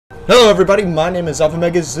Hello everybody, my name is Alpha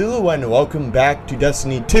Mega Zulu and welcome back to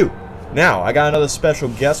Destiny 2. Now, I got another special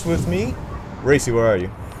guest with me. Racy, where are you?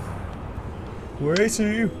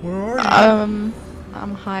 Racy, where are you?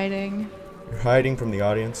 I'm hiding. You're hiding from the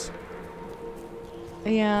audience?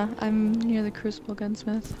 Yeah, I'm near the Crucible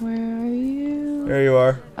Gunsmith. Where are you? There you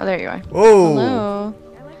are. Oh, there you are. Whoa! Hello.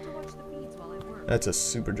 That's a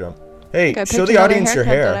super jump. Hey, Got show the audience your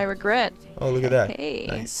hair. that I regret. Oh, look at that. Hey.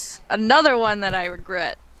 Nice. Another one that I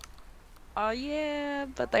regret. Oh yeah,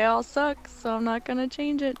 but they all suck, so I'm not gonna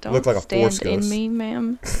change it. Don't look like a stand force in ghost. me,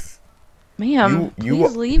 ma'am. Ma'am, you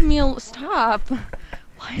please leave me alone. Stop.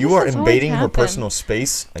 Why you does are this invading always her happen? personal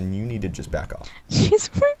space, and you need to just back off. She's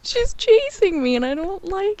chasing me, and I don't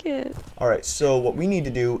like it. Alright, so what we need to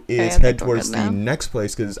do is Okay, head towards the next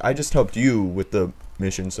place, because I just helped you with the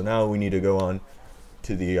mission, so now we need to go on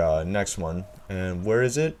to the next one. And where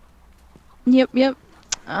is it? Yep.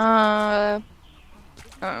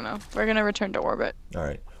 I don't know. We're gonna return to orbit.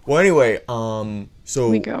 Alright. Well, anyway,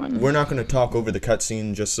 so we're not going to talk over the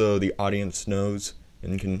cutscene just so the audience knows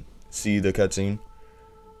and can see the cutscene.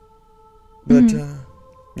 But,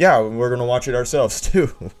 yeah, we're going to watch it ourselves,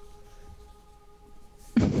 too.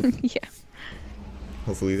 Yeah.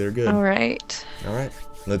 Hopefully they're good. Alright. Alright,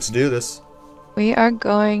 let's do this. We are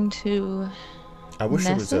going to... I wish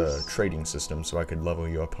there was a trading system so I could level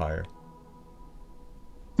you up higher.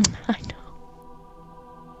 I know.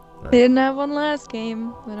 They didn't have one last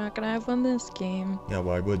game. They're not gonna have one this game. Yeah,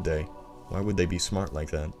 why would they? Why would they be smart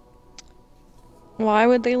like that? Why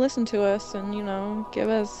would they listen to us and, you know, give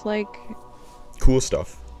us, like... cool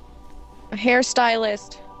stuff. A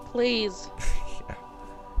hairstylist, please. Yeah.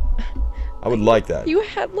 I would like that. You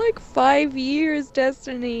had, like, 5 years,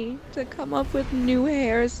 Destiny, to come up with new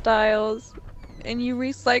hairstyles. And you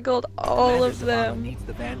recycled all of them. Needs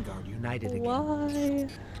the Vanguard united again. Why?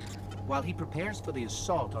 While he prepares for the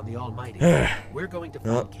assault on the Almighty, we're going to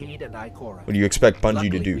find Cayde and Ikora. What do you expect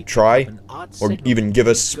Bungie to do? Try? Or even give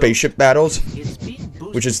us spaceship battles?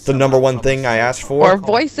 Which is the #1 thing I asked for? Or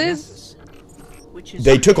voices?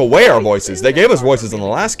 They took away our voices. They gave us voices in the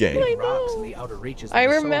last game. I know. I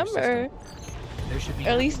remember.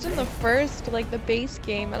 At least in the first, like the base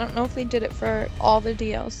game. I don't know if they did it for all the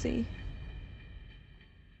DLC.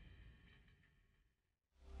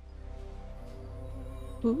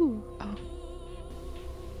 Ooh. Oh.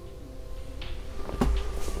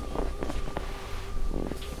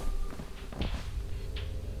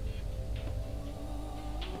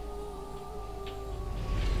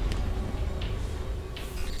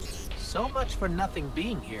 So much for nothing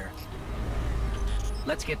being here.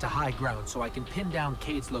 Let's get to high ground so I can pin down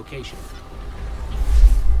Cayde's location.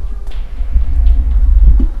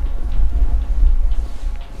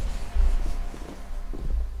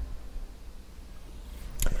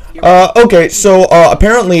 Okay, so,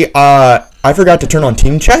 apparently, I forgot to turn on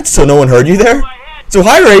team chat, so no one heard you there. So,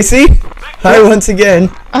 hi, Racy! Hi, once again.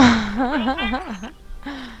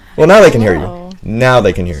 Well, now they can hear you. Now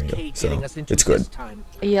they can hear you, so it's good.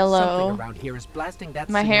 Yellow.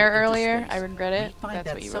 My hair earlier, I regret it.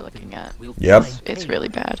 That's what you were looking at. Yep. It's really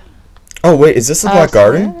bad. Oh, wait, is this the Black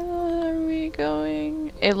Garden? Where are we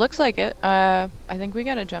going? It looks like it. I think we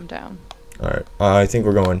gotta jump down. Alright, I think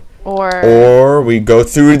we're going. Or we go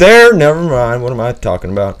through there. Never mind. What am I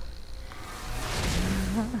talking about?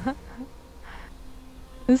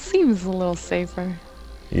 This seems a little safer.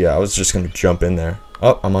 Yeah, I was just gonna jump in there.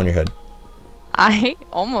 Oh, I'm on your head. I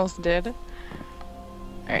almost did.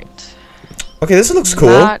 Alright. Okay, this looks cool.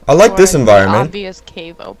 I like this environment. Obvious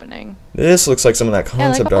cave opening. This looks like some of that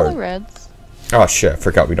concept art. All the reds. Oh shit! I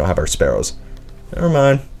forgot we don't have our sparrows. Never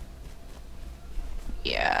mind.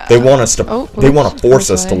 Yeah. They want us to. They want to force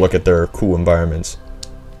us to look at their cool environments.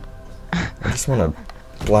 I just want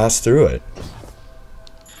to blast through it.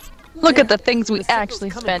 Look at the things we actually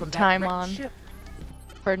spent time on.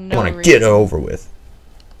 For no reason. I want to get it over with.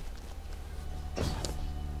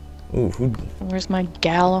 Ooh, where's my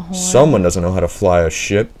Galahorn? Someone doesn't know how to fly a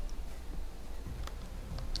ship.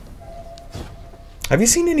 Have you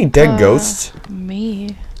seen any dead ghosts?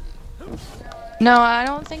 Me. No, I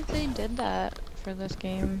don't think they did that for this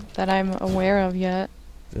game that I'm aware of yet.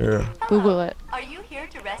 Yeah. Google it. Are you here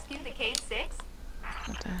to rescue the Cayde 6?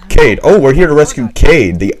 Cayde. Oh, we're here to rescue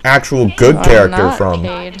Cayde, the actual good character from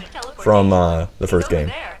the first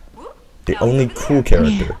game. The only cool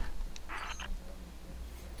character.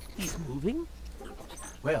 He's moving?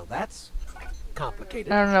 Well, that's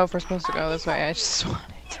complicated. I don't know if we're supposed to go this way. I just wanted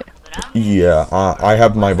to. Yeah, I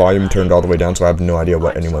have my volume turned all the way down, so I have no idea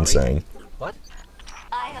what anyone's saying. What?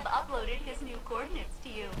 I have uploaded his new coordinates to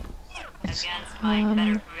you. Against my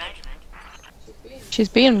better judgment. She's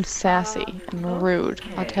being sassy and rude,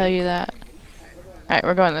 I'll tell you that. Alright,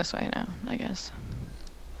 we're going this way now, I guess.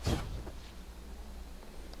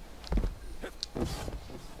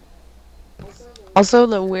 Also,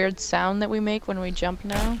 the weird sound that we make when we jump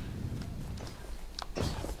now.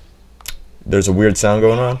 There's a weird sound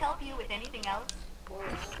going on?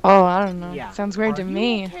 Oh, I don't know. Yeah. Sounds weird to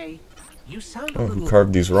me. Okay? You sound Oh, who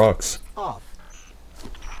carved these rocks? off.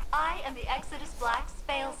 I am the Exodus Black's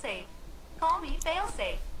failsafe. Call me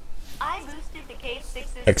failsafe. I boosted the Cayde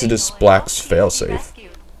 6's Exodus signal and Black's helped you be failsafe.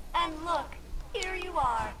 rescued. And look, here you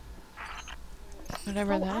are.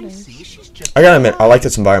 Whatever that is. I gotta admit, I like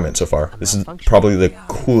this environment so far. This is probably the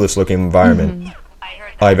coolest looking environment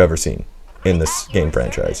I've ever seen in this game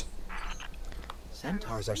franchise.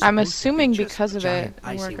 I'm assuming because of it,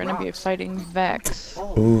 we're going to be fighting Vex.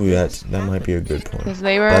 Ooh, that might be a good point.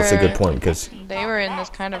 That's a good point because they were in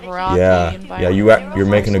this kind of rocky yeah, you're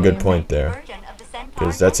making a good point there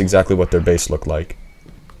because that's exactly what their base looked like.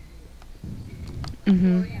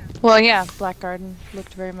 Well, yeah, Black Garden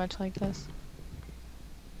looked very much like this.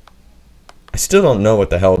 I still don't know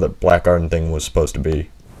what the hell that Black Garden thing was supposed to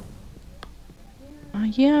be.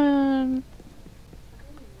 Yeah.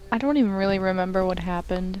 I don't even really remember what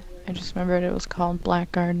happened. I just remembered it was called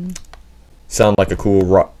Black Garden. Sound like a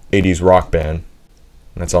cool 80s rock band.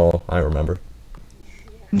 That's all I remember.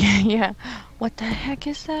 Yeah. What the heck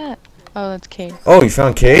is that? Oh, that's Cayde. Oh, you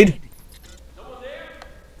found Cayde?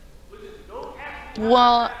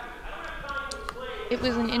 Well, it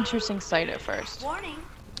was an interesting sight at first.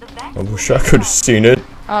 I wish I could have seen it.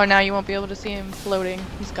 Oh, now you won't be able to see him floating.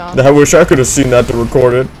 He's gone. I wish I could have seen that to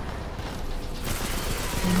record it.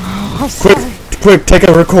 Oh, quick, take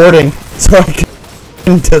a recording so I can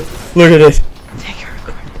look at it. Take a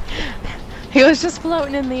recording. He was just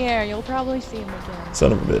floating in the air. You'll probably see him again.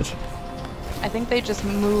 Son of a bitch. I think they just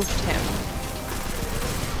moved him.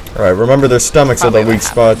 Alright, remember their stomachs are the weak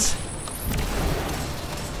spots.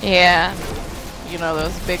 Yeah. You know,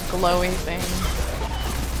 those big glowy things.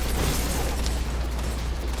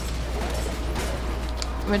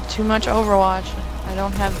 With too much Overwatch, I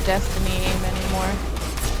don't have Destiny aim anymore.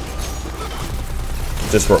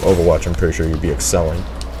 Just for Overwatch, I'm pretty sure you'd be excelling.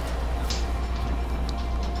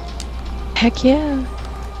 Heck yeah.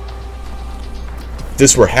 If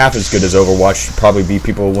this were half as good as Overwatch, probably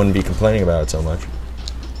people wouldn't be complaining about it so much.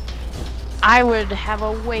 I would have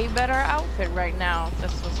a way better outfit right now if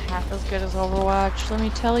this was half as good as Overwatch, let me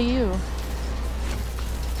tell you.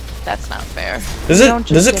 That's not fair.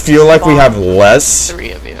 Does it feel like we have less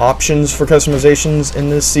options for customizations in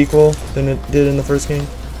this sequel than it did in the first game?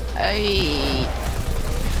 I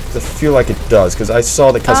feel like it does, because I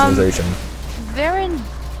saw the customization. They're in...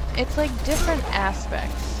 It's like different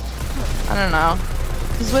aspects. I don't know.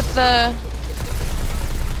 Because with the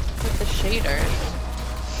shaders,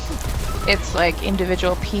 it's like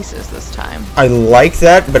individual pieces this time. I like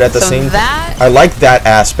that, but at the same time, I like that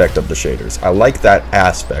aspect of the shaders. I like that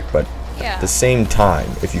aspect, but at the same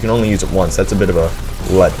time, if you can only use it once, that's a bit of a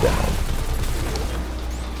letdown.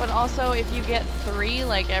 But also, if you get 3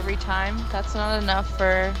 like every time, that's not enough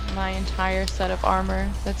for my entire set of armor.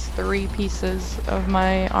 That's 3 pieces of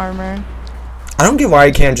my armor. I don't get why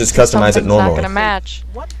I can't just customize it normally. Not gonna match.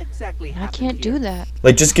 What exactly I can't do that.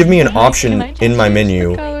 Like, just give me an option in my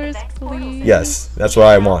menu. Colors, please? Yes, that's what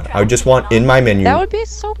I want. I just want in my menu. That would be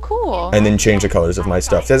so cool. And then change the colors of my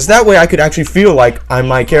stuff. That way I could actually feel like I'm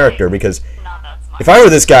my character, because if I were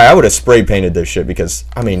this guy, I would have spray painted this shit, because,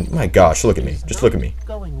 I mean, my gosh, look at me. Just look at me.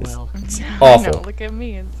 It's awful. No, look at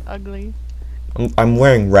me, it's ugly. I'm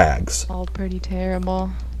wearing rags. All pretty terrible.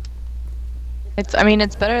 I mean,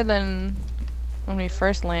 it's better than when we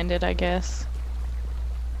first landed, I guess.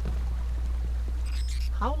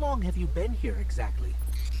 How long have you been here exactly?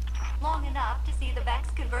 Long enough to see the Vex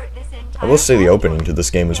convert this entire I will say the opening to this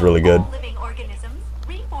game is really good. living organisms,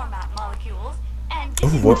 reformat molecules, and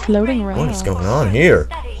Ooh, what is going on here?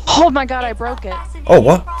 Oh my god, I broke it. Oh,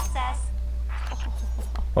 what?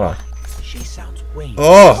 Hold on. She sounds way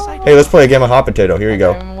hey, let's play a game of hot potato. Here you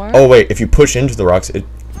go. Oh wait, if you push into the rocks, it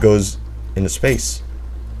goes into space.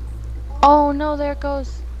 Oh no, there it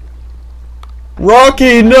goes.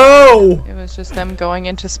 Rocky, no! It was just them going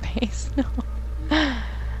into space. No.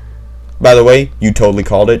 By the way, you totally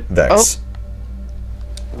called it Vex.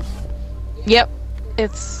 Oh. Yep.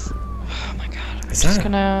 It's... Oh my god. I'm just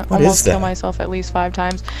gonna almost kill myself at least 5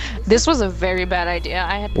 times. This was a very bad idea.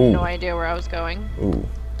 I had no idea where I was going. Ooh.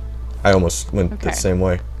 I almost went the same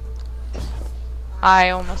way. I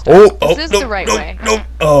almost... This is the right way.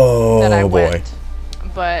 Oh, that I boy. went.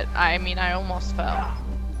 But, I mean, I almost fell.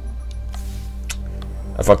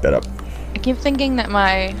 I fucked that up. I keep thinking that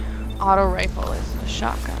my auto rifle is a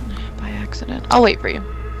shotgun by accident. I'll wait for you.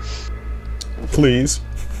 Please.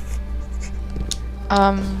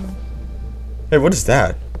 Hey, what is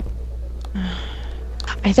that?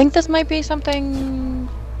 I think this might be something.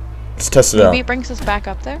 Let's test it out. Maybe it brings us back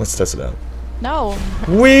up there. Let's test it out. No.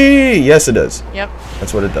 Whee! Yes, it does. Yep.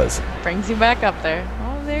 That's what it does. Brings you back up there.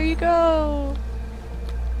 Oh, there you go.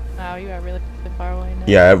 Wow, you are really far away now.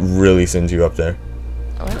 Yeah, it really sends you up there.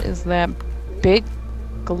 What is that big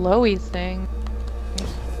glowy thing?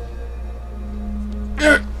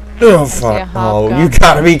 Oh fuck! Oh, you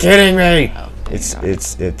gotta be kidding me! Oh,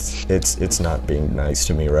 it's not being nice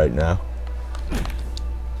to me right now.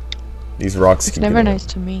 These rocks it's keep never getting nice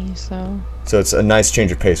to me, so. So it's a nice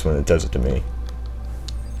change of pace when it does it to me.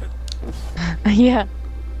 Yeah.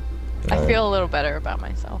 I feel a little better about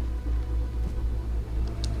myself.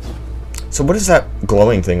 So what is that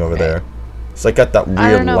glowing thing over there? It's like got that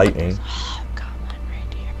weird lightning. Hobgoblin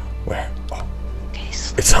right here. Where? Oh. Okay,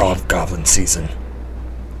 It's hobgoblin season.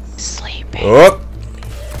 Sleeping. Oh!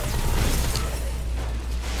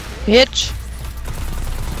 Bitch.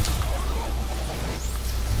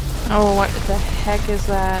 Oh, what the heck is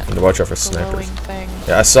that? And to watch out for snipers. Thing?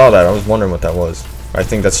 Yeah, I saw that. I was wondering what that was. I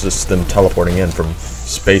think that's just them teleporting in from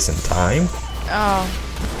space and time. Oh.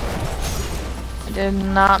 I did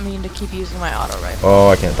not mean to keep using my auto rifle. Oh,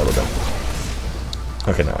 I can't double jump.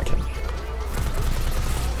 Okay, now I can.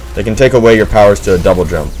 They can take away your powers to a double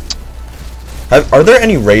jump. Are there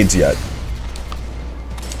any raids yet?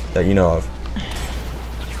 That you know of?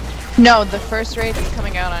 No, the first raid is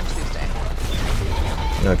coming out on Tuesday.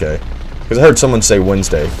 Okay. Because I heard someone say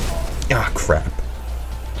Wednesday. Ah, crap.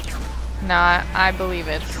 Nah, I believe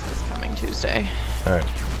it's coming Tuesday. Alright.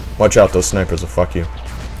 Watch out, those snipers will fuck you.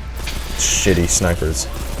 Shitty snipers.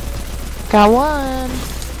 Got one.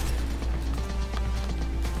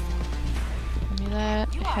 Give me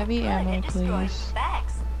that heavy ammo, please.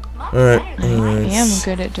 Alright. I am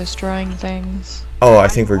good at destroying things. Oh, I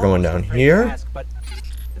think we're going down here. Yes.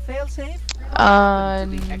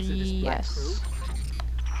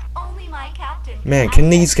 Man, can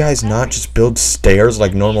these guys not just build stairs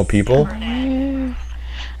like normal people?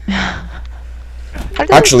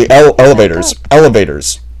 Actually, elevators.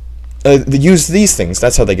 Elevators. They use these things.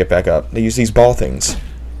 That's how they get back up. They use these ball things.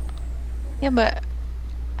 Yeah, but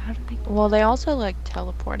how do they? Well, they also like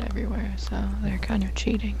teleport everywhere, so they're kind of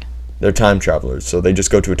cheating. They're time travelers, so they just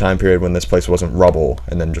go to a time period when this place wasn't rubble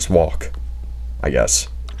and then just walk. I guess.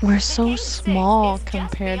 We're so small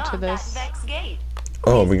compared to this.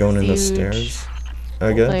 Oh, are we going in the stairs?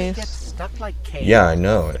 I guess. Yeah, I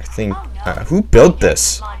know. I think. Who built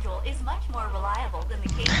this?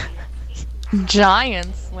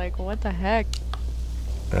 Giants. Like, what the heck?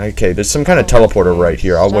 Okay, there's some kind of teleporter right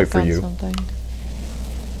here. I'll wait for you.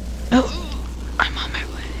 Oh, I'm on my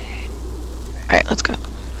way. Alright, let's go.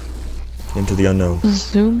 Into the unknown.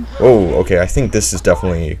 Zoom. Oh, okay. I think this is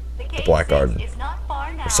definitely the Black Garden.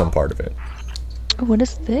 Or some part of it. What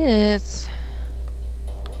is this?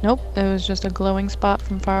 Nope, it was just a glowing spot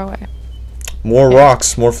from far away. More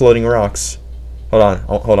rocks, more floating rocks. Hold on,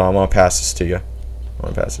 hold on. I want to pass this to you. I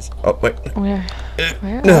want to pass this. Oh wait. Where?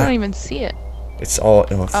 Where? I don't even see it. It's all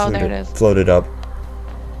there it is. Floated up.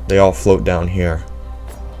 They all float down here.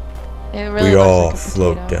 It really we all like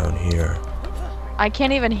float down here. I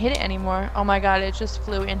can't even hit it anymore. Oh my god, it just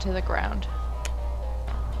flew into the ground.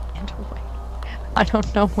 And away. I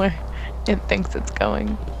don't know where it thinks it's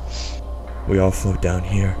going. We all float down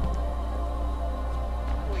here.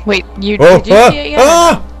 Wait, did you see it yet?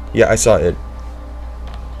 Ah! Yeah, I saw it.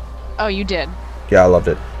 Oh, you did? Yeah, I loved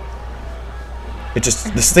it.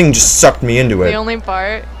 This thing just sucked me into it. The only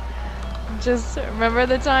part, just remember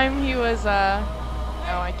the time he was, no,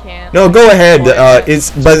 I can't. No, go ahead. It's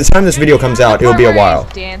by the time this video comes out, it'll be a while.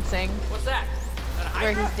 He's dancing. What's that?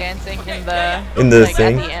 Where he's dancing in the like,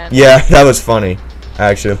 thing? At the end. Yeah, that was funny. I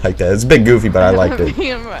actually like that. It's a bit goofy, but I liked it.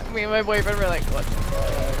 me and my boyfriend were like, what?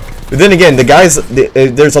 But then again, the guys,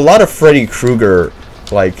 there's a lot of Freddy Krueger,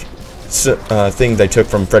 like, things I took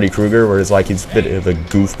from Freddy Krueger, where it's like he's a bit of a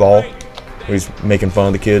goofball. Where he's making fun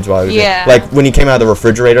of the kids while he was like when he came out of the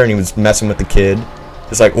refrigerator and he was messing with the kid.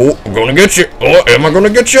 It's like, oh, I'm gonna get you. Oh, am I gonna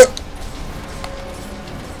get you?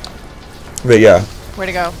 But yeah. Where'd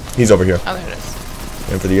it go? He's over here. Oh, there it is.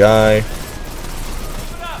 And for the eye.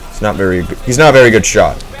 It's not very good. He's not a very good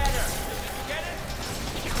shot.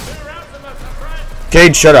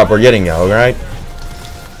 Cayde, shut up. We're getting you, alright?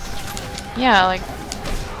 Yeah, like,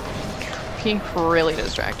 being really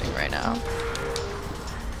distracting right now.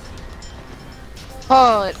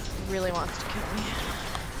 Oh, it really wants to kill me.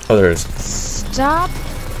 Oh, there is. Stop.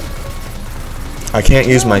 I can't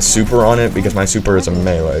use my super on it because my super is a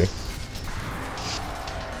melee.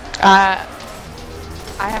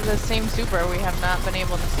 I have the same super. We have not been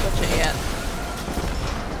able to switch it yet.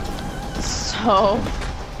 So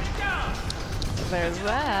there's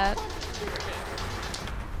that.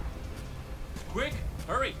 Quick,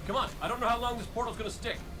 hurry, come on. I don't know how long this portal's gonna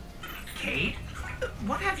stick. Cayde?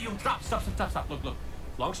 What have you... Stop. Look.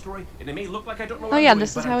 Long story, and it may look like I don't know what Oh I'm yeah, doing,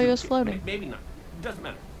 this is but how I he do. was floating. Maybe not. It doesn't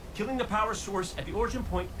matter. Killing the power source at the origin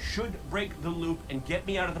point should break the loop and get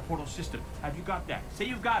me out of the portal system. Have you got that? Say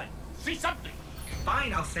you've got it. Say something.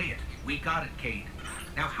 Fine, I'll say it. We got it, Cayde.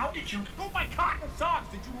 Now, how did you... Oh, my cotton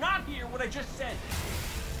socks! Did you not hear what I just said?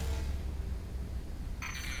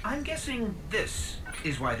 I'm guessing this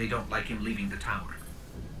is why they don't like him leaving the tower.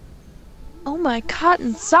 Oh my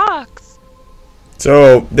cotton socks!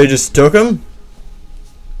 So they just took him?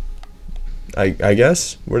 I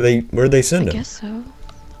guess. Where'd they send him? I guess so.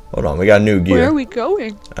 Hold on, we got new gear. Where are we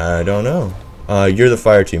going? I don't know. You're the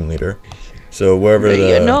fire team leader. So wherever the...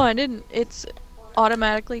 Yeah, no, I didn't. It's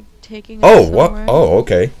automatically taking us Oh, what? somewhere. Oh,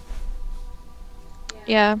 okay.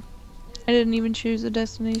 Yeah. I didn't even choose the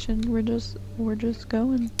destination. We're just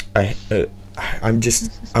going. I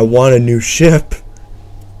want a new ship.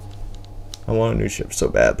 I want a new ship so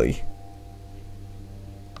badly.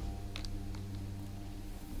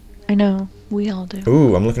 I know. We all do.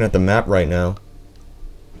 Ooh, I'm looking at the map right now.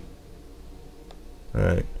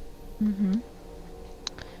 Alright.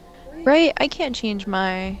 Right, I can't change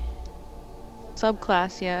my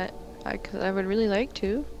subclass yet. Cause I would really like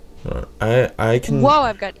to. I can... Whoa,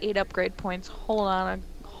 I've got 8 upgrade points. Hold on.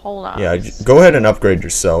 Yeah, go ahead and upgrade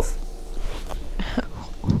yourself.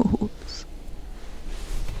 Oops.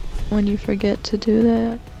 When you forget to do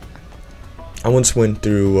that. I once went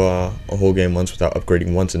through a whole game once without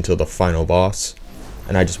upgrading once until the final boss,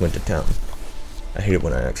 and I just went to town. I hate it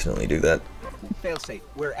when I accidentally do that. Failsafe,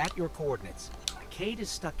 we're at your coordinates. Cayde is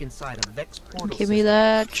stuck inside a Vex portal Give me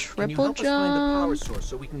that Can you triple help us find the power jump. source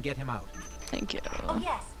so we can get him out? Thank you. Oh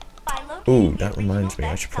yes. By locating Ooh, the that reminds me, I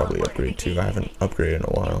original should probably Vex upgrade too. I teleporter haven't Cayde, upgraded in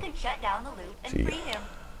a while. You can shut down the loop and See. free him.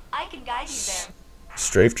 I can guide you there.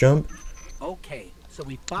 Strafe jump? Okay, so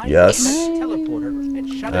we find Yes. the teleporter and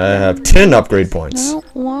shut it I down. have 10 upgrade I points.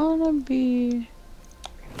 don't wanna be.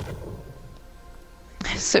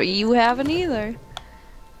 So you haven't either.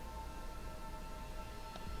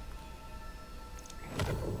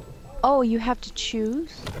 Oh, you have to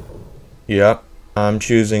choose? Yep, I'm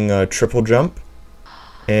choosing a triple jump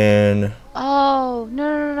and Oh,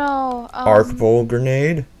 no. arc bowl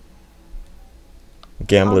grenade.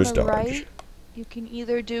 Gambler's on the dodge. right, you can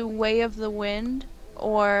either do Way of the Wind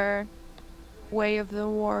or Way of the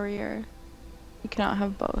Warrior. You cannot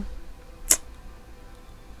have both.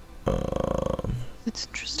 It's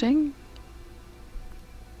interesting.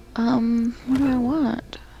 What do I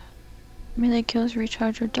want? Melee kills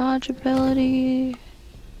recharge or dodge ability.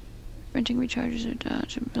 Sprinting recharges or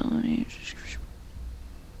dodge ability.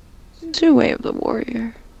 Do Way of the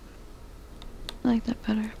Warrior. I like that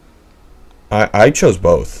better. I chose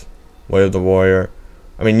both. Way of the Warrior.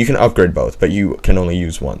 I mean, you can upgrade both, but you can only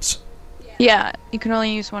use once. Yeah, you can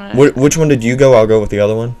only use one at a time. Which one did you go? I'll go with the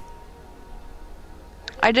other one.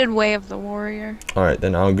 I did Way of the Warrior. Alright,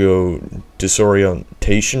 then I'll go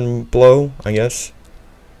disorientation blow, I guess.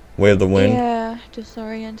 Way of the Wind. Yeah,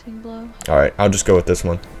 disorienting blow. Alright, I'll just go with this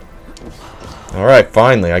one. Alright,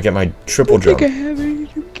 finally, I get my triple jump. I have any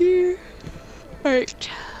new gear. Alright,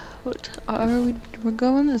 what are we? We're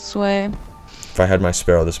going this way. If I had my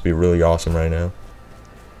Sparrow, this would be really awesome right now.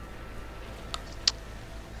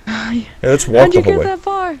 Hey, let's walk How'd the you whole get way. that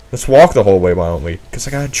far? Let's walk the whole way, why don't we? Because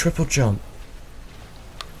I got a triple jump.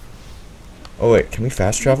 Oh wait, can we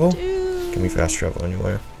fast travel? Can we fast travel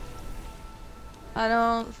anywhere? I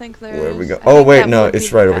don't think there's. Where we go? I Oh think wait, that no, would be it's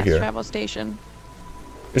the right over fast here. Travel station.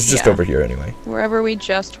 It's just Yeah. over here anyway. Wherever we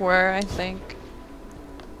just were, I think,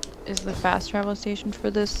 is the fast travel station for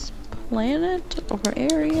this planet or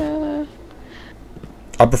area.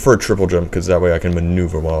 I prefer triple jump because that way I can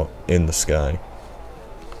maneuver while in the sky.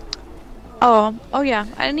 Oh yeah.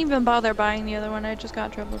 I didn't even bother buying the other one. I just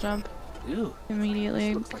got triple jump Ew,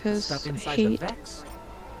 immediately looks like the because stuff I inside the hate Vex.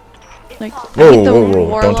 like Whoa, I hate the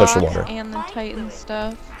whoa, don't touch the Warlocks water. and the Titan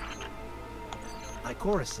stuff.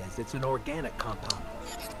 Ikora says it's an organic compound.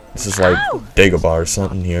 This is like Dagobah or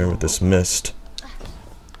something here with this mist.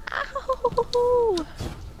 Ow!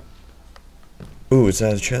 Ooh, is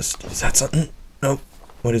that a chest? Is that something? Nope.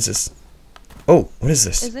 What is this? Oh, what is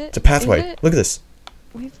this? Is it? It's a pathway. Is it? Look at this.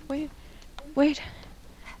 Wait.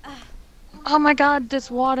 Oh my god,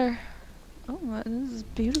 this water. Oh, this is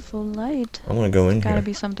beautiful light. I want to go in Gotta here.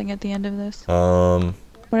 be something at the end of this. Oh,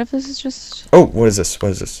 What if this is just what is this?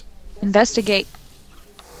 What is this? investigate?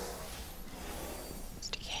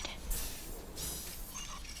 Investigate.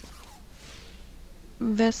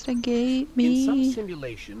 Investigate me. In some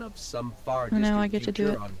simulation of some far distant now I get to do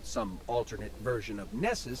future it. on some alternate version of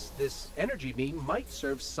Nessus, this energy beam might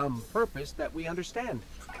serve some purpose that we understand.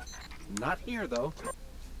 Not here, though.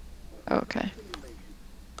 Okay.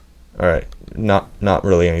 Alright, not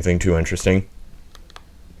really anything too interesting.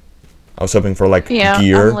 I was hoping for like Yeah,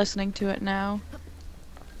 gear. I'm listening to it now.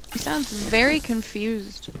 He sounds very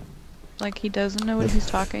confused. Like he doesn't know what he's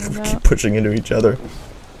talking Keep about. pushing into each other.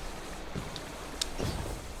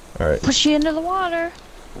 Alright. Push you into the water.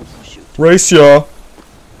 Oh, shoot. Race ya!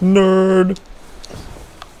 Nerd!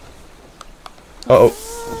 Uh-oh.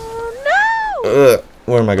 Oh, no! Ugh.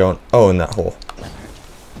 Where am I going? Oh, in that hole.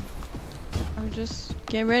 Oh, just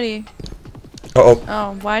get ready. Uh-oh.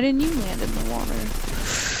 Oh, why didn't you land in the water?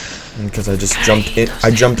 Because I just jumped in.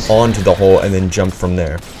 I jumped onto the hole and then jumped from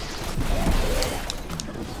there.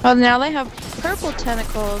 Oh, now they have purple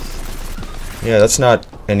tentacles. Yeah, that's not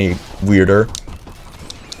any weirder.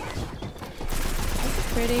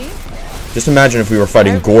 Pretty. Just imagine if we were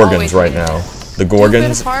fighting I've Gorgons always right hated now. this. The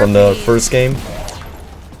Gorgons Stupid from the heartbeat. first game.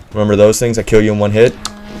 Remember those things that kill you in one hit?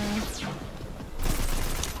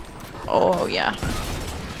 Oh, yeah.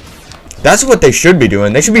 That's what they should be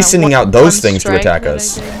doing. They should be That sending out one those things to strike attack that I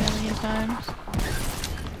us. did a million times.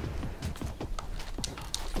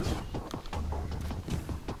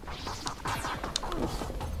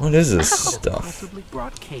 What is this stuff? Possibly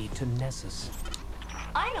brought Cayde to Nessus.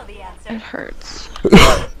 I know the It answer. hurts.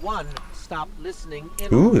 1. Stop listening.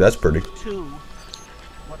 Ooh, that's pretty. 2.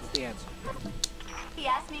 What's the answer? He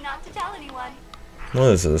asked me not to tell anyone. What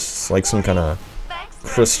is this? Like some kind of Thanks,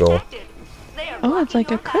 threat crystal. detected. They are Oh, it's blocking like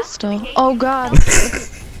a your path to crystal. the Cayde Oh, unit God.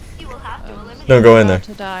 teleporter. You will have to eliminate. Don't go in there. About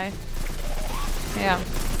to die. Yeah.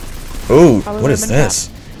 Ooh, Probably what is would've been this?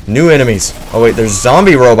 New enemies. Oh wait, there's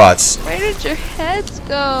zombie robots. Where did your heads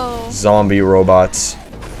go? Zombie robots.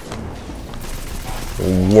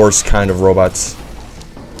 The worst kind of robots.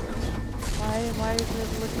 Why is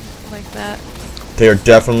it looking like that? They are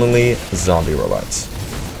definitely zombie robots.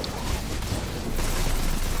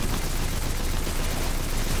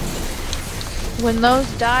 When those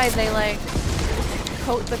die, they like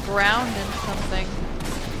coat the ground in something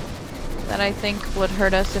that I think would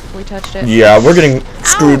hurt us if we touched it. Yeah, we're getting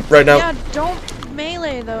screwed Ow! right now. Yeah, don't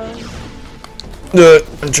melee those.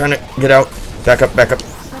 I'm trying to get out. Back up, back up.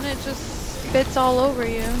 Then it just spits all over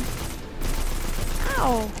you.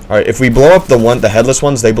 Ow. Alright, if we blow up the headless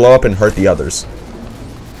ones, they blow up and hurt the others.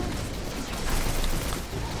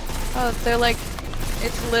 Oh, they're like,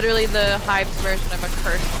 it's literally the Hive's version of a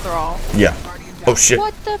cursed thrall. Yeah. Oh shit.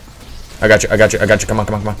 What the? I got you, I got you, I got you. Come on,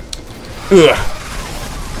 come on, come on. Ugh.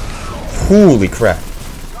 Holy crap.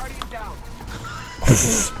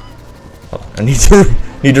 I need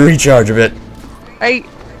to recharge a bit.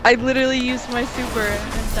 I literally used my super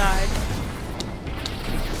and died.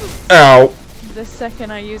 Ow. The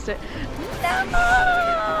second I used it.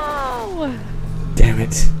 No! Damn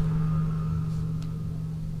it.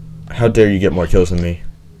 How dare you get more kills than me?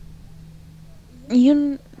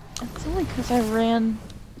 It's only because I ran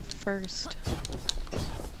first.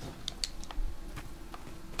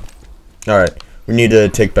 Alright, we need to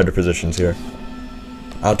take better positions here.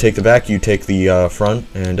 I'll take the back, you take the front,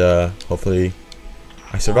 and hopefully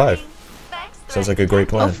I survive. Thanks, Sounds like a great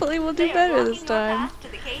plan. Hopefully we'll do They are better this blocking your time. path to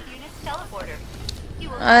the Cayde unit's teleporter. You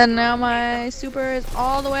will And now my super is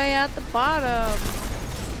all the way at the bottom.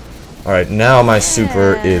 Alright, now my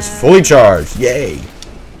super is fully charged. Yay!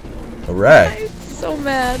 Alright. I'm so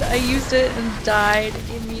mad. I used it and died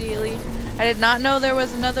immediately. I did not know there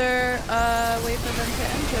was another way for them to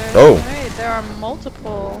enter. Oh. Alright, there are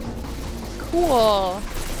multiple. Cool.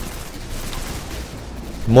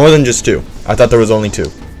 More than just two. I thought there was only two.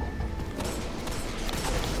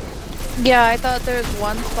 Yeah, I thought there's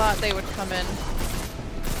one spot they would come in.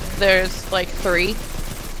 There's like 3.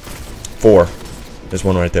 4. There's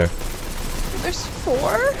one right there. There's 4?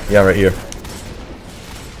 Yeah, right here.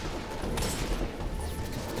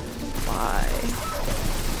 Why?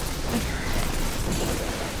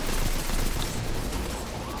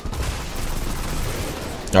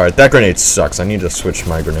 Alright, that grenade sucks. I need to switch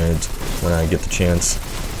my grenades when I get the chance.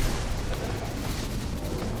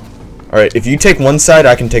 Alright, if you take one side,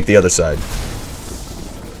 I can take the other side.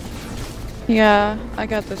 Yeah, I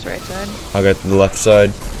got this right side. I'll get the left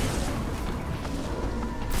side.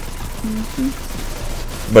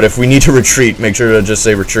 But if we need to retreat, make sure to just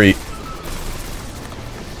say retreat.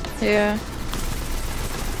 Yeah.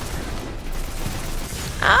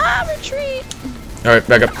 Ah, retreat! Alright,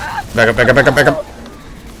 back up. Back up, back up, back up, back up.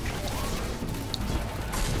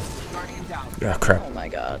 Ah, crap. Oh my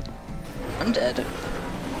god. I'm dead.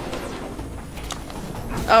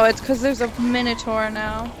 Oh, it's because there's a Minotaur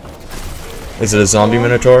now. Is it a zombie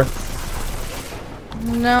Minotaur?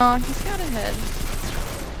 No, he's got a head.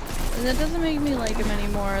 That doesn't make me like him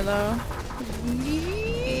anymore, though.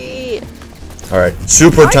 Alright,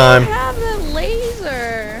 super time. I have the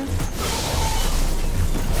laser.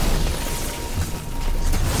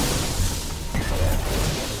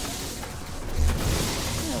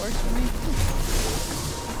 That works for me.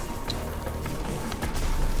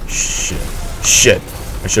 Shit.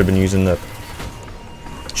 I should have been using the...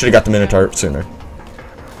 Should have got the Minotaur sooner.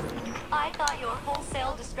 I thought your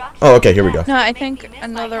wholesale destruction. Oh, okay, here we go. No, I think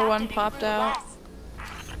another one popped out.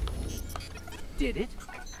 Did it?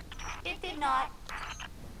 It did not.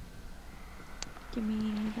 Give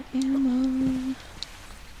me the ammo.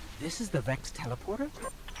 This is the Vex teleporter?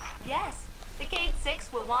 Yes, the Cayde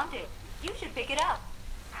 6 will want it. You should pick it up.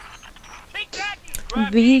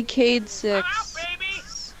 The Cayde 6.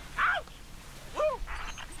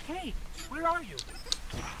 Hey, where are you?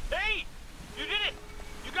 Hey, you did it.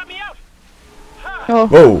 You got me out. Oh.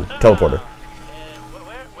 Whoa, teleporter.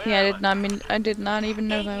 Yeah, I did not even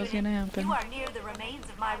know that was gonna happen. You are near the remains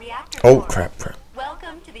of my reactor. Oh, core. crap.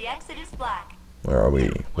 Welcome to the Exodus Black. Where are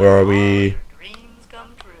we? Where are we? Dreams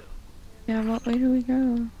come true. Yeah, what way do we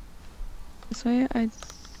go? This way?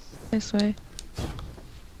 This way.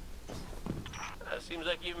 Seems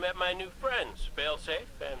like you've met my new friends, Failsafe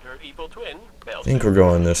and her evil twin, Failsafe. I think we're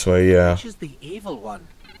going this way, yeah. Which is the evil one?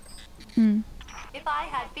 If I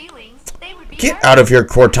had feelings, they would be Get hurt. out of here,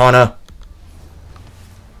 Cortana!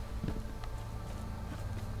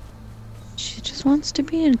 She just wants to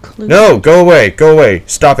be included. No, go away.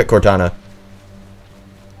 Stop it, Cortana.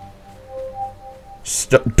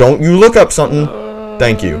 Don't you look up something.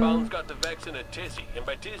 Thank you. Bones got the Vex in a tizzy, and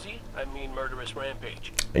by tizzy, I mean murderous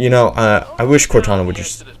rampage. You know, I wish Cortana would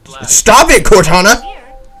just... Stop it, Cortana!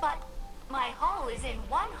 Here, but my hull is in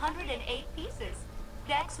 108 pieces.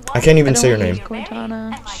 Dex I can't even say her I don't name. use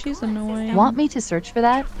Cortana. She's annoying. Want me to search for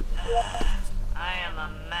that? I am a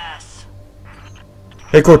mess.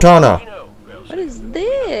 Hey, Cortana! What is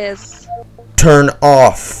this? Turn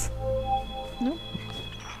off. Nope.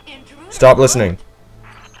 Stop listening.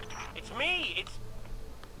 It's me.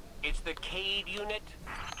 It's the Cayde unit.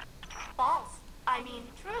 False. I mean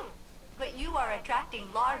true. But you are attracting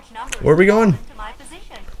large numbers. Where are we going? To my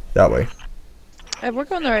position. That way. We're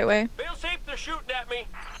going the right way. Failsafe, they're shooting at me.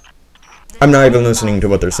 I'm not even listening to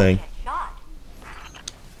what they're saying.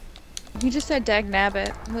 He just said dag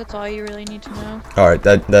nabbit. That's all you really need to know. Alright,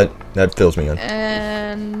 that fills me in.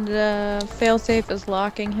 And Failsafe is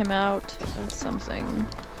locking him out of something.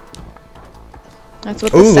 That's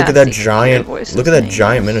what the Ooh, look at that sassy giant voice look is at that saying.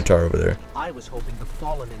 giant Minotaur over there. I was hoping the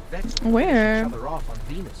Fallen and Vex would Where? finish each other off on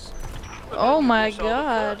Venus. Oh my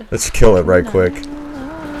god. Let's kill it right quick.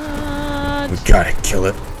 We gotta kill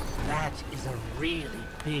it. That is a really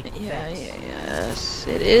big Vex. Yes.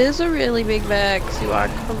 It is a really big Vex. You are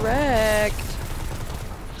correct.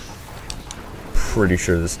 Pretty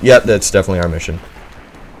sure this... Yep, that's definitely our mission.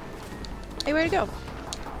 Hey, where'd it go?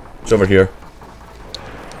 It's over here.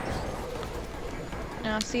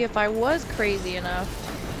 Now, see, if I was crazy enough,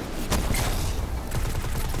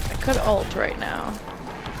 I could ult right now.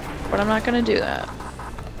 But I'm not gonna do that.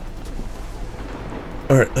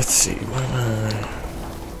 Alright, let's see.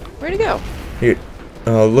 Where'd it go? Here,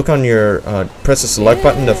 look on your... press the select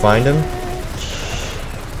button to find him.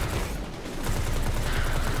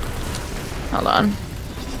 Hold on.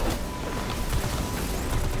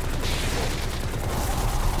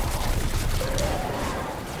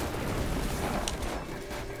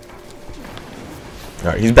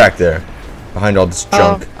 Alright, he's back there. Behind all this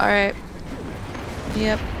junk. Oh, alright.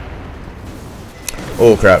 Yep.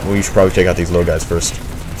 Oh crap, we should probably take out these little guys first.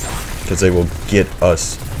 Because they will get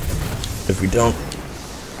us. If we don't...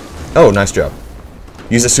 Oh, nice job.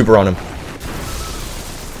 Use a super on him.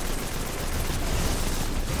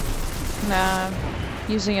 Nah,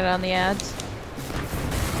 using it on the ads.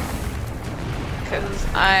 Because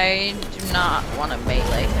I do not want to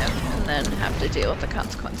melee him and then have to deal with the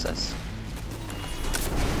consequences.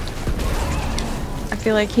 I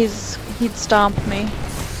feel like he'd stomp me,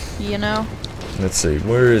 you know? Let's see,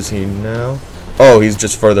 where is he now? Oh, he's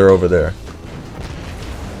just further over there.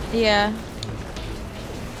 Yeah.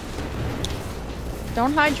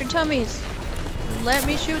 Don't hide your tummies. Let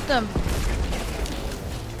me shoot them.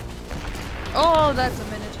 Oh, that's a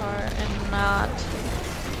Minotaur and not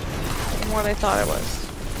what I thought it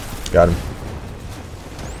was. Got him.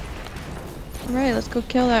 Alright, let's go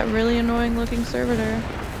kill that really annoying looking servitor.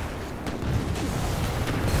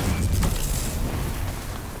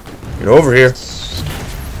 Get over here.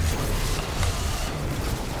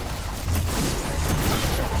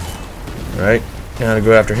 Alright, now to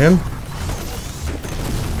go after him. I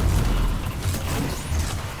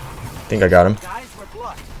think I got him.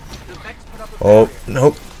 Oh,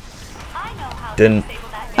 nope. Didn't.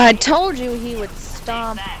 I told you he would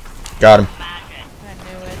stomp. Got him. I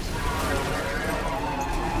knew it.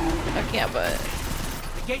 Okay, but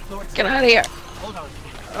get out of here.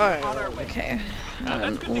 Alright, okay.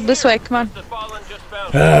 This way, come on.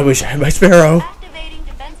 I wish I had my Sparrow.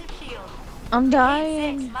 I'm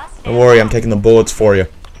dying. Don't worry, I'm taking the bullets for you.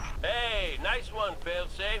 Hey, nice one,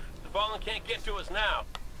 failsafe. The Fallen can't get to us now.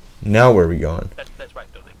 Now where are we going? That's right,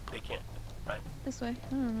 though. They can't. Right? This way. I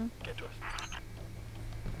don't know. Get to us.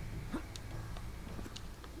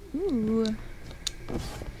 Ooh.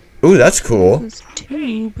 Ooh, that's cool. This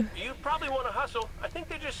tube. You probably want to hustle. I think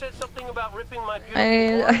they just said something about ripping my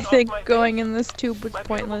I think going in this tube was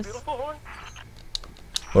pointless.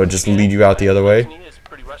 Or just lead you out the other way?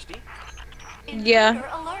 Yeah.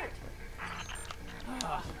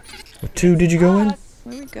 What tube did you go in?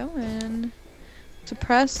 Where are we going?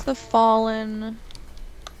 Suppress the Fallen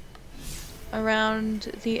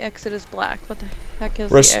around the Exodus Black. What the heck is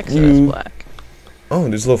the Exodus Black? Oh,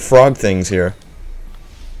 there's little frog things here.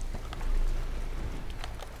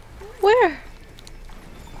 Where?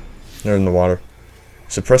 They're in the water.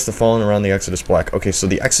 Suppress the Fallen around the Exodus Black. Okay, so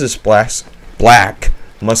the Exodus Black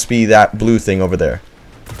must be that blue thing over there.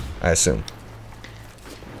 I assume.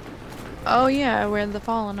 Oh yeah, where the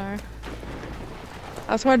Fallen are.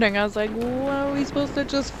 I was wondering, I was like, what are we supposed to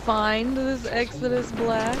just find this Exodus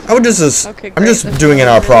Black? I would just okay, I'm just doing it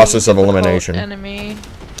our process of elimination. Enemy.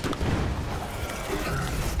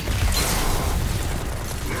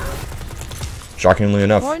 Shockingly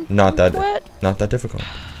enough, not that difficult.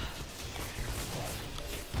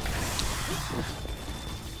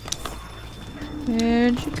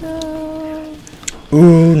 Where'd you go?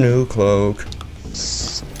 Ooh, new cloak.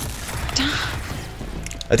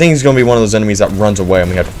 I think he's gonna be one of those enemies that runs away and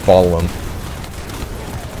we have to follow him.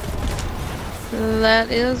 That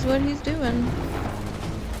is what he's doing.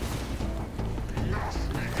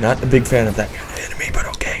 Not a big fan of that kind of enemy, but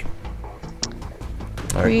okay.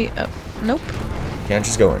 Alright. Nope. Can't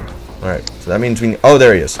just go in. Alright, so that means we... Oh,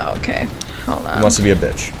 there he is. Okay, hold on. He wants to be a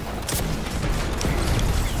bitch.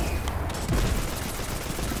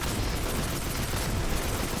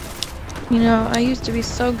 You know, I used to be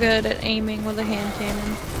so good at aiming with a hand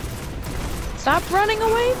cannon. Stop running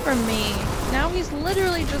away from me! Now he's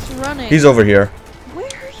literally just running. He's over here. Where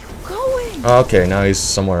are you going? Okay, now he's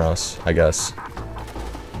somewhere else, I guess.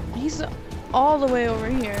 He's all the way over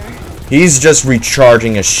here. He's just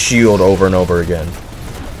recharging a shield over and over again.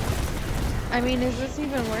 I mean, is this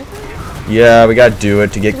even worth it? Yeah, we gotta do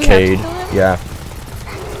it to get Cayde. Yeah.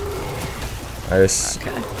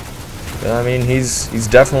 Okay. I mean, he's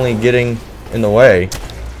definitely getting in the way.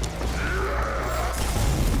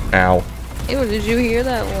 Ow. Ew, did you hear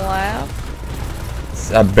that laugh?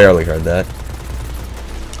 I barely heard that.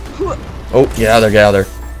 Oh, gather.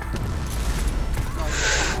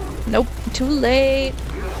 Nope, too late.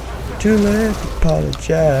 Too late to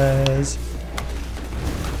apologize.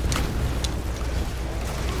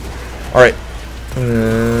 Alright.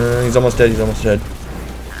 He's almost dead.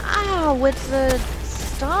 Ah, with the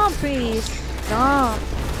stompy stomp.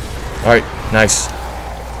 Alright, nice.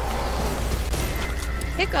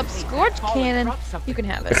 Pick up Scorch Cannon. You can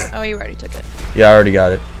have it. Oh, you already took it. Yeah, I already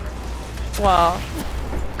got it. Well,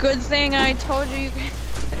 good thing I told you you can.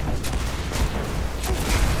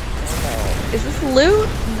 Is this loot?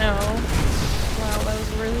 No. Wow, that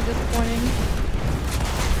was really disappointing.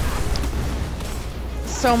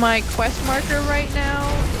 So my quest marker right now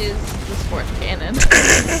is the Scorch Cannon.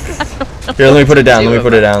 Here, let me put it down. Let me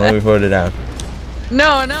put it down.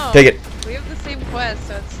 No. Take it. We have the same quest,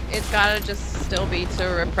 so it's gotta just still be to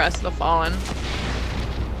repress the Fallen.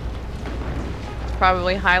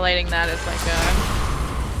 Probably highlighting that as like a...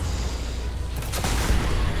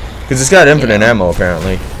 Because it's got infinite ammo,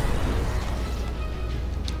 apparently.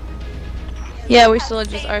 Yeah, we still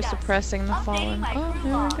just are suppressing the Fallen. Oh,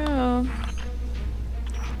 there we go.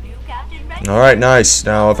 Alright, nice.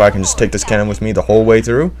 Now if I can just take this cannon with me the whole way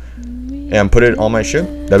through and put it on my ship,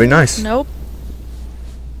 that'd be nice. Nope.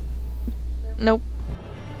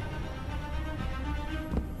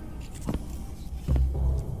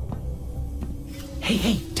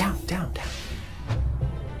 Hey, down.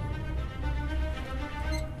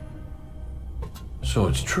 So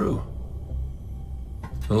it's true.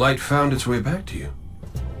 The light found its way back to you.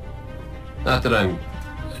 Not that I'm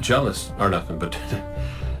jealous or nothing, but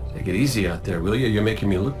take it easy out there, will you? You're making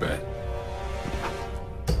me look bad.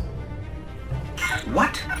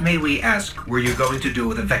 What, may we ask, were you going to do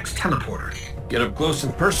with a Vex teleporter? Get up close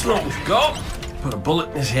and personal with Go. Put a bullet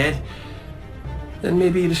in his head. Then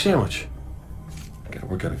maybe eat a sandwich. Gotta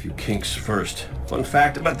work out a few kinks first. Fun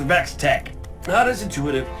fact about the Vex tech. Not as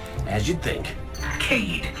intuitive as you'd think.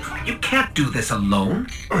 Cayde, you can't do this alone.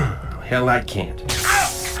 Hell, I can't.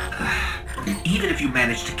 Even if you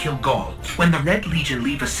manage to kill Gaul, when the Red Legion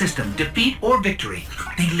leave a system, defeat or victory,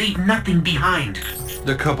 they leave nothing behind.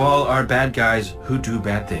 The Cabal are bad guys who do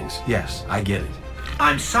bad things. Yes, I get it.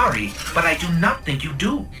 I'm sorry, but I do not think you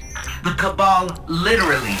do. The Cabal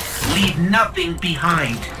literally leave nothing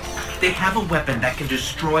behind. They have a weapon that can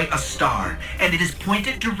destroy a star, and it is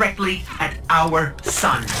pointed directly at our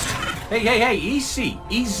sun. Hey,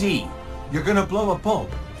 easy. You're gonna blow a bulb.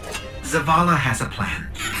 Zavala has a plan.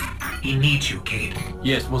 He needs you, Cayde.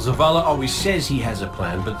 Yes, well, Zavala always says he has a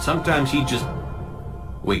plan, but sometimes he just...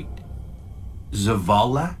 Wait.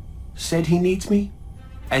 Zavala said he needs me?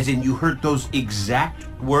 As in you heard those exact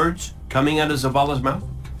words coming out of Zavala's mouth?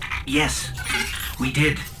 Yes, we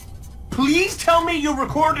did. Please tell me you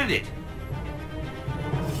recorded it!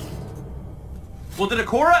 Well, did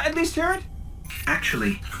Akora at least hear it?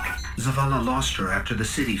 Actually, Zavala lost her after the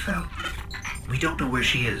city fell. We don't know where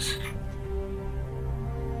she is.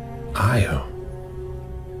 Io,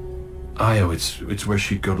 it's where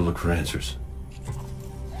she'd go to look for answers.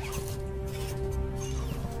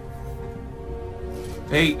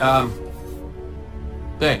 Hey,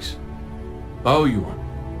 thanks. Oh, you are.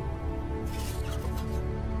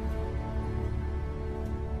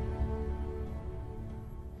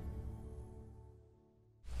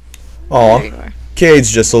 Aw,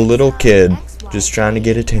 Cayde's just a little kid, just trying to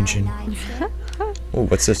get attention. Oh,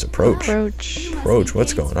 what's this? Approach. Approach,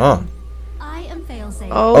 what's going on?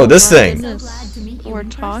 Oh, this thing. We're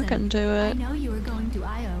talking to it.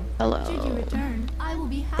 Hello.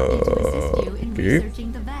 Beep.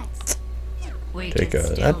 Take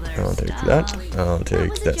that. I'll take that. I'll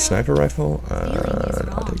take that sniper rifle.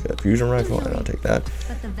 I'll take that fusion rifle, and I'll take that.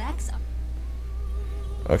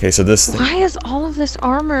 Okay, so this thing. Why is all of this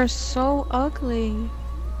armor so ugly?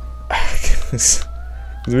 Because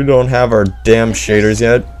we don't have our damn shaders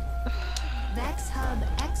yet.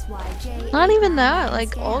 Not even that,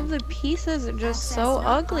 like all of the pieces are just so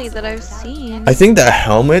ugly that I've seen. I think the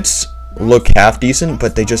helmets look half decent,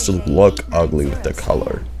 but they just look ugly with the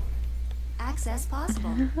color. Access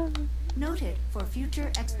possible. Noted for future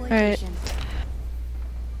exploitation. Alright.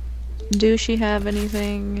 Do she have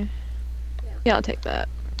anything? Yeah, I'll take that.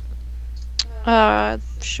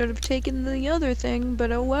 Should have taken the other thing,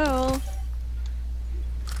 but oh well.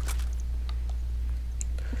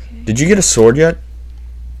 Okay. Did you get a sword yet?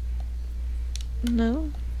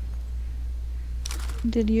 No.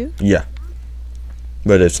 Did you? Yeah.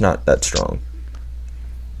 But it's not that strong.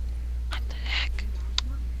 What the heck?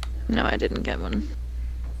 No, I didn't get one.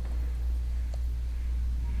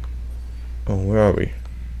 Oh, where are we?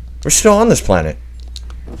 We're still on this planet.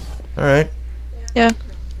 Alright. Yeah.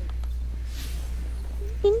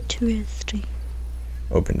 Interesting.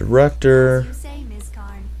 Open director.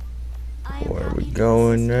 Where are we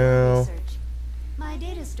going now? My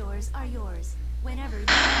data stores are yours. Whenever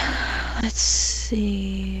Let's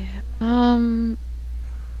see. Alright.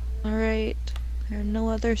 There are no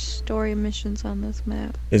other story missions on this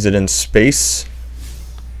map. Is it in space?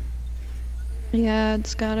 Yeah,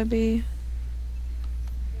 it's gotta be.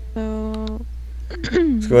 So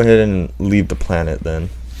Let's go ahead and leave the planet then.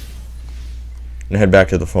 And head back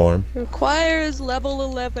to the farm. requires level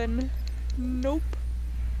 11. Nope.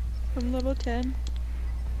 I'm level 10.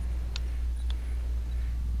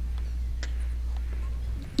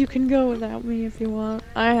 You can go without me if you want.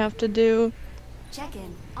 I have to do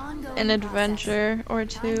an adventure or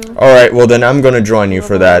two. Alright, well then I'm going to join you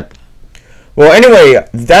for that. Well, anyway,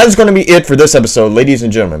 that's going to be it for this episode, ladies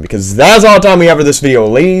and gentlemen. Because that's all the time we have for this video.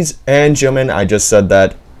 Ladies and gentlemen, I just said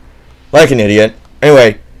that like an idiot.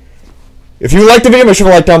 Anyway, if you liked the video, make sure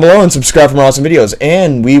to like down below and subscribe for more awesome videos.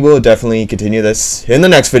 And we will definitely continue this in the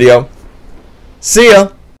next video. See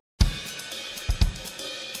ya!